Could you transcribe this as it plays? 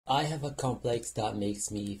I have a complex that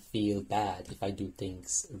makes me feel bad if I do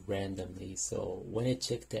things randomly. So when I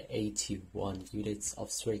check the 81 units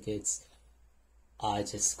of circuits, I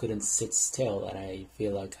just couldn't sit still, and I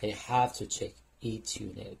feel like I have to check each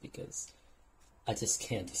unit because I just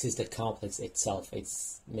can't. This is the complex itself.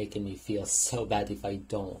 It's making me feel so bad if I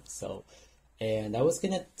don't. And I was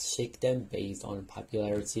gonna check them based on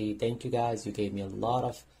popularity. Thank you guys. You gave me a lot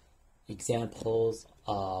of examples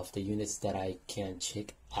of the units that I can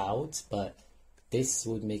check out, but this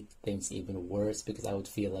would make things even worse because I would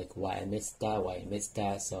feel like why I missed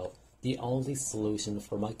that. So the only solution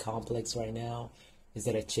for my complex right now is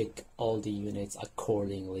that I check all the units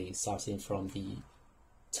accordingly, starting from the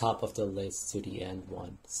top of the list to the end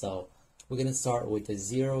one. So we're gonna start with the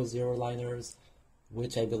 00 liners,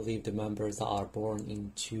 which I believe the members are born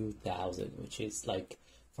in 2000, which is like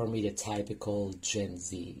for me the typical Gen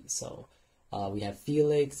Z. So we have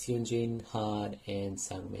Felix, Hyunjin, Han, and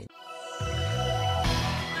ChangBin.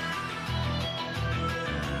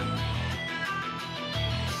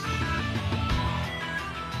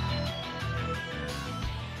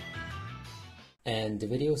 And the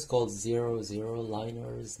video is called 00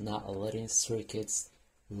 liners not letting circuits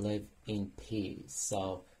live in peace.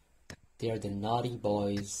 So they are the naughty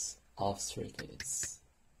boys of circuits.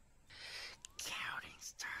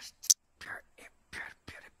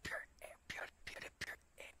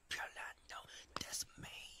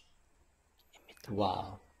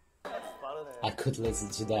 Wow, I could listen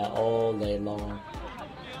to that all day long.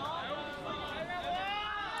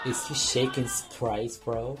 Is he shaking Sprite,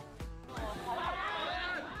 bro?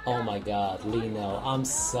 Oh my god, Lino, I'm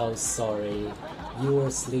so sorry. You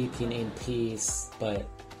were sleeping in peace, but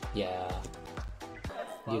yeah,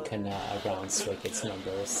 you cannot around circuits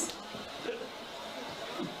numbers.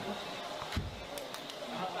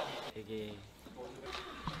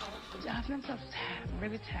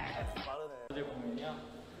 really sad.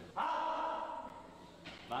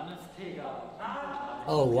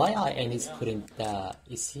 Oh, why are Annie's putting that?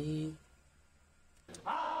 Is he...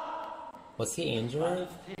 Was he injured?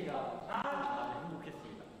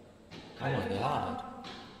 Oh my god.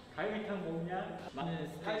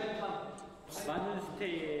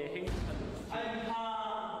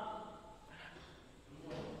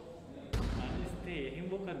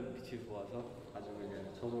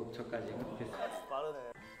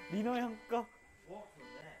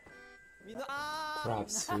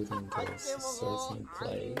 Perhaps soothing goes to a certain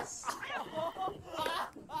place.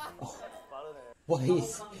 Oh.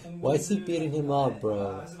 Why is he beating him up,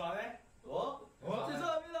 bro?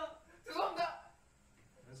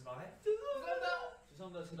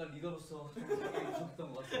 제가 리더로서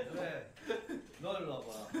있었던 것 같은데 너 일로 와봐.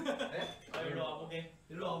 네? 일로 와보게.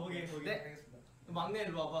 일로 와보게. 네, 알겠습니다. 막내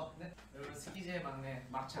일로 와봐. 네. 여러분 스키즈의 막내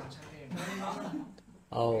막창 창빈.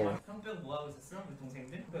 Oh. 형병 뭐 하고 있었어? 우리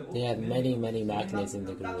동생들? They had many magnets in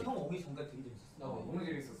the group. 형 오기 전까지 되게 재밌었어. 너무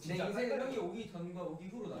재밌었어. 내 인생 형이 오기 전과 오기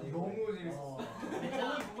후로 나 너무 재밌었어.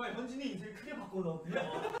 형이 정말 현진이 인생 크게 바꿔놓았고요.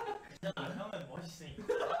 형은 멋있으니까.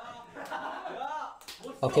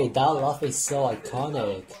 Okay, that laugh is so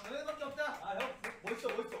iconic.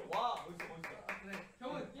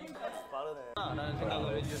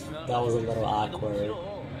 That was a little awkward.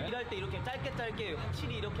 일할 때 이렇게 짧게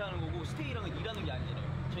확실히 이렇게 하는 거고 스테이랑은 일하는 게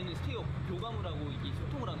아니잖아요. 저희는 스테이어 교감을 하고 이게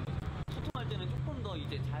소통을 하는 거죠. 소통할 때는 조금 더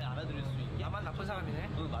이제 잘 알아들을 수 있게. 나만 나쁜 사람이네.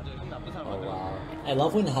 응, 맞아요. 형 나쁜 사람 맞아요. Oh wow. I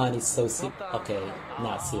love when Han is so okay,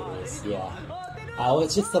 not serious, yeah. I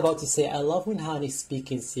was just about to say, I love when Han is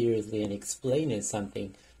speaking seriously and explaining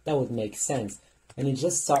something that would make sense. And you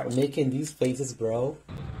just start making these faces, bro.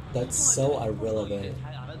 That's so irrelevant.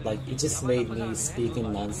 Like, it just made me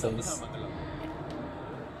speaking nonsense.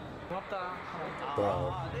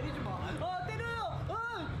 Bro.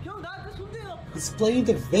 He's playing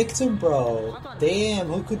the victim, bro. Damn,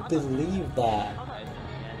 who could believe that?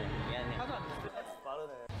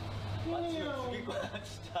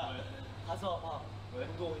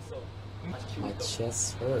 My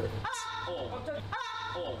chest hurts.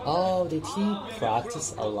 Oh, did he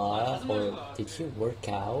practice a lot or did he work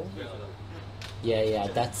out? Yeah,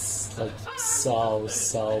 that's like so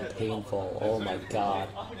painful. Oh my god.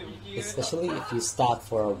 Especially if you stopped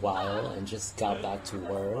for a while and just got back to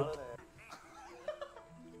work.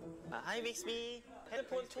 Hi, Bixby.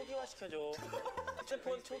 핸드폰 초기화 시켜줘.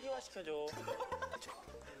 핸드폰 초기화 시켜줘.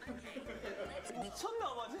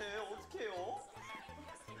 미쳤나 봐, 쟤. 어떡해요?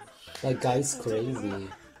 That guy's crazy.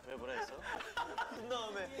 왜 뭐라 했어? 그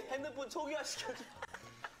다음에 핸드폰 초기화 시켜줘.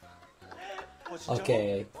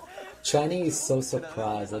 Okay, Tranny is so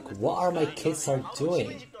surprised. Like, what are my kids are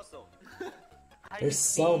doing? They're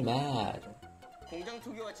so mad. 공장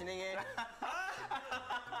초기화 진행해.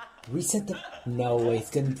 Reset the... No way, it's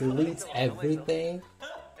gonna delete everything?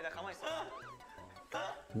 나 가만히 있어.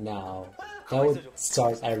 No. That would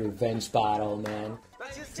start a revenge battle, man.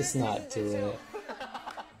 Just not do it.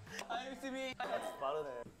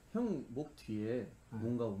 빠르네. 형 목 뒤에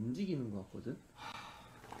뭔가 움직이는 것 같거든?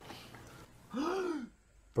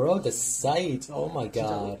 Bro, the sight! Oh my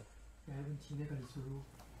god. 얇은 기내가 있어요.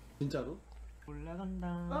 진짜로? 올라간다.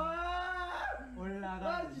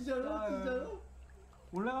 올라가. 진짜로?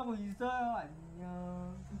 올라가고 있어요.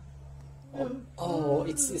 안녕. Oh,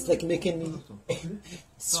 it's like making me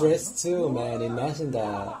stressed too, man. Imagine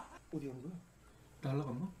that. 어디 간 거야?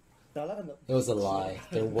 날라갔나? 날아간다. It was a lie.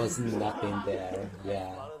 There was nothing there.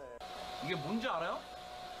 Yeah. 이게 뭔지 알아요?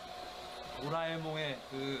 도라에몽의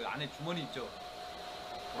그 안에 주머니 있죠?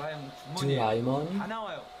 도라에몽 주머니에 Doraemon? 다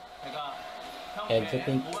나와요. 제가 형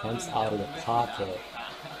Everything 배에 뭐가 comes 들어있는지 out of the 모르겠습니다. pocket.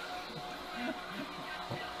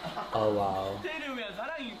 Oh wow. 호텔을 위한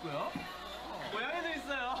사랑이 있고요. 고양이도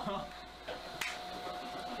있어요.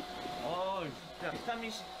 야, 비타민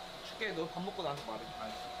C 줄게. 너 밥 먹고 나한테 말해.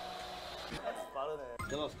 빠르네.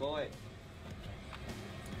 Let's go away.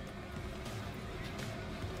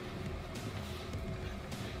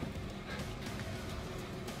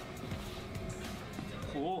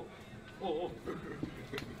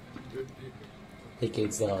 He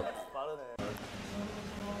gives up. 빠르네.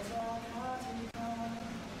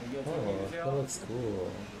 Oh, that looks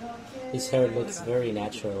cool. His hair looks very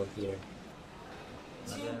natural here.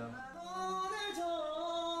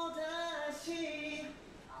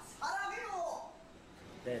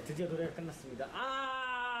 네, 드디어 노래가 끝났습니다.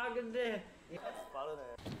 아, 근데 빠르네.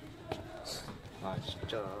 아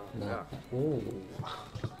진짜. No. Ooh.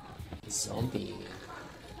 Zombie.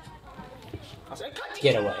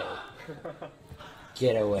 Get away.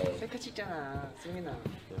 Get away. 셀카 찍잖아, 승민아.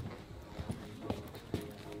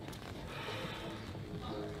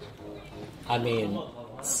 I mean,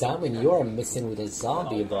 Simon, you're messing with a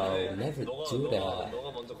zombie, bro. Never do that.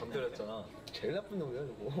 너가 먼저 건드렸잖아. 제일 나쁜 놈이야,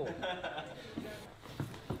 저거.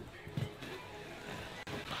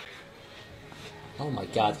 Oh my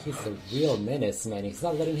god, he's a real menace, man. He's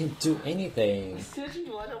not letting him do anything. 스트레칭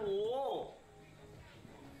좀 하자고.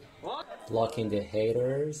 Blocking the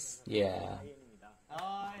haters. Yeah.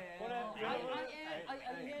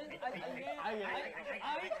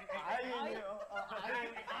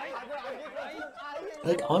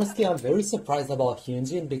 Like, honestly, I'm very surprised about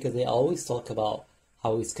Hyunjin because they always talk about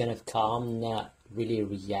how he's kind of calm, not really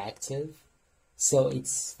reactive. So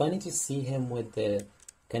it's funny to see him with the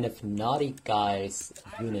kind of naughty guys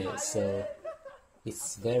unit. So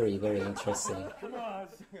it's very, very interesting.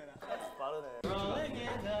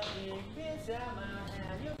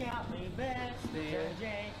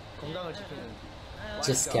 건강을 지키는.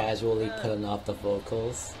 Just casually putting off the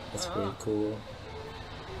vocals. That's pretty cool.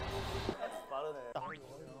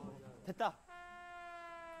 됐다.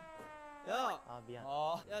 야. 아 미안.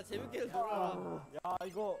 야 재밌게 놀아라. 야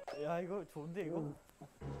이거 좋은데 이거.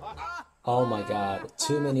 Oh my god,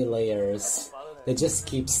 too many layers. They just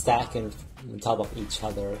keep stacking on top of each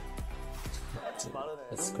other.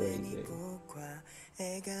 That's crazy.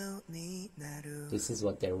 This is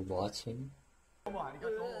what they're watching.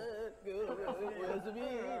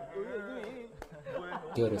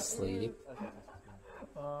 Go to sleep.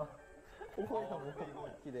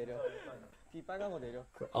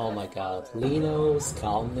 Oh my god, Lino's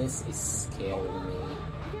calmness is scaring me.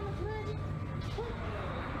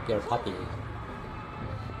 You're a puppy.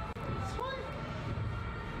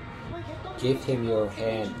 Give him your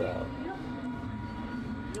hand, bro.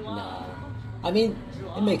 Nah. I mean,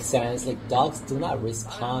 it makes sense, like dogs do not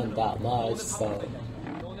respond that much, so...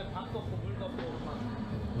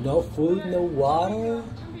 No food, no water?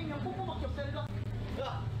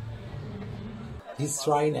 He's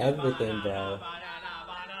trying everything, bro.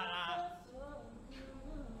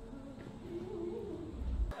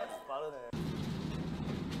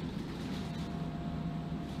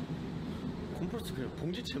 콤프레스 그냥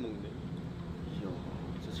봉지채 먹네. 이야,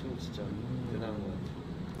 저 친구 진짜 대단한 것 같아.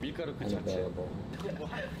 밀가루 그 자체. Unavailable.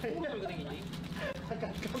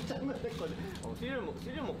 잠깐 깜짝 놀랐거든. 시리얼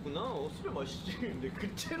먹구나. 시리얼 맛있지. 근데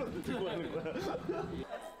그 채로 들고 하는 거야.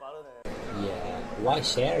 빠르네. Yeah, why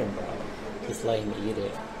share him, bro? Just let him eat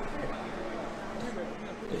it.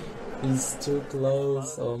 He's too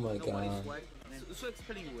close, oh my god. 수액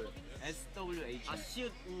스펠링이 뭐예요? SWH. 아,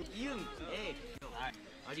 시읒, 이응, 에.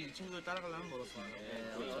 아직 이 친구들 따라가려면 멀었어요.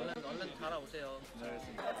 네, 얼른 따라오세요.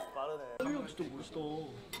 창빈 진짜 멋있다.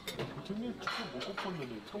 창빈 진짜 먹고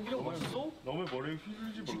팠는데. 창빈 형 맛있어? 남의 머리에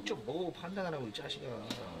휘둘지 말고. 직접 먹어보고 판단하라고 이 자식아.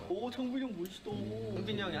 오 창빈 형 멋있다.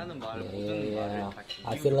 현빈 형이 하는 말 모든 Yeah, 말을 다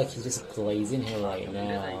I feel like he's just glazing here right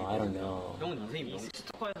now. I don't know. 형은 인생이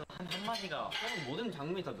스토커에서 한 한마디가 형은 모든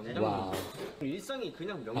장면이 다 명장면. Wow. 일상이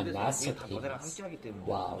그냥 A 명대사. 이게 다 masterpiece. 너네랑 함께하기 때문에.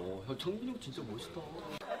 Wow. 형 창빈 형 진짜 멋있다.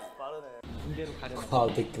 군대로 가려면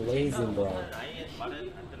Wow, the glazing, bro.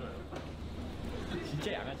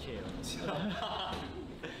 진짜 양아치예요.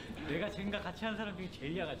 내가 젠가 같이 한 사람 중에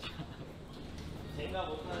제일 양아치야. 젠가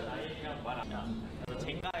못하는 라인이랑 말 안 해.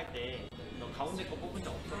 젠가 할 때 너 가운데 거 뽑은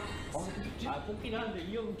적 없어? 아 뽑긴 하는데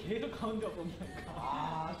이 형은 계속 가운데 거 뽑냐니까.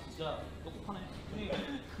 아 진짜 똑똑하네.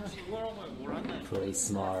 지구라고 뭘 한다. Pretty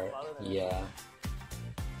smart. Yeah.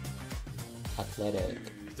 Athletic.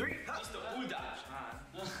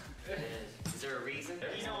 Is there a reason?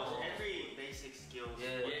 He knows every basic skill.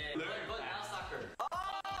 Yeah. Learn but now soccer.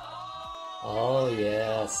 Oh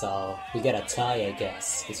yeah, so we got a tie, I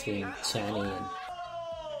guess, between Channing and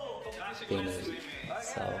Binny.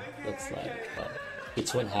 So looks like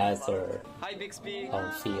each one has their Hi Big Speak.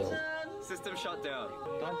 own field. System shutdown.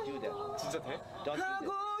 Don't do that. 진짜 돼? Don't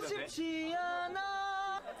do that. 싶지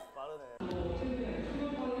않아.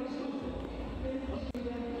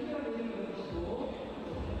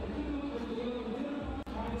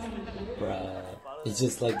 Bruh, he's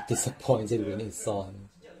just like disappointed when he saw him.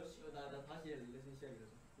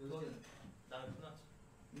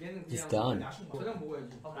 He's done.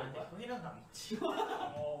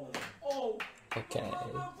 Okay.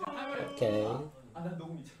 Okay.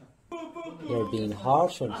 You're being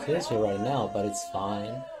harsh on Hyunjin right now, but it's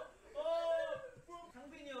fine.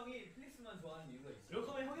 상빈이 형이 필릭스만 좋아하는 이유가 있어.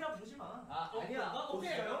 이렇게 하면 형이랑 부르지 마. 아 아니야.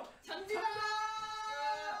 오케이요? 장진아!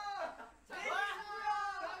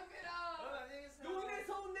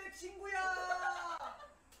 용인에서 온 내 친구야.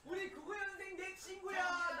 우리 99년생 내 친구야.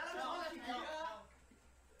 나랑 정확히 기야.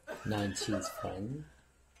 90s friend.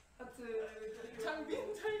 장빈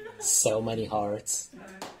So many hearts.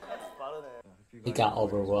 He got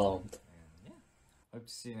overwhelmed. Hope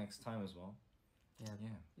to see you next time as well. Yeah,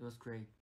 it was great.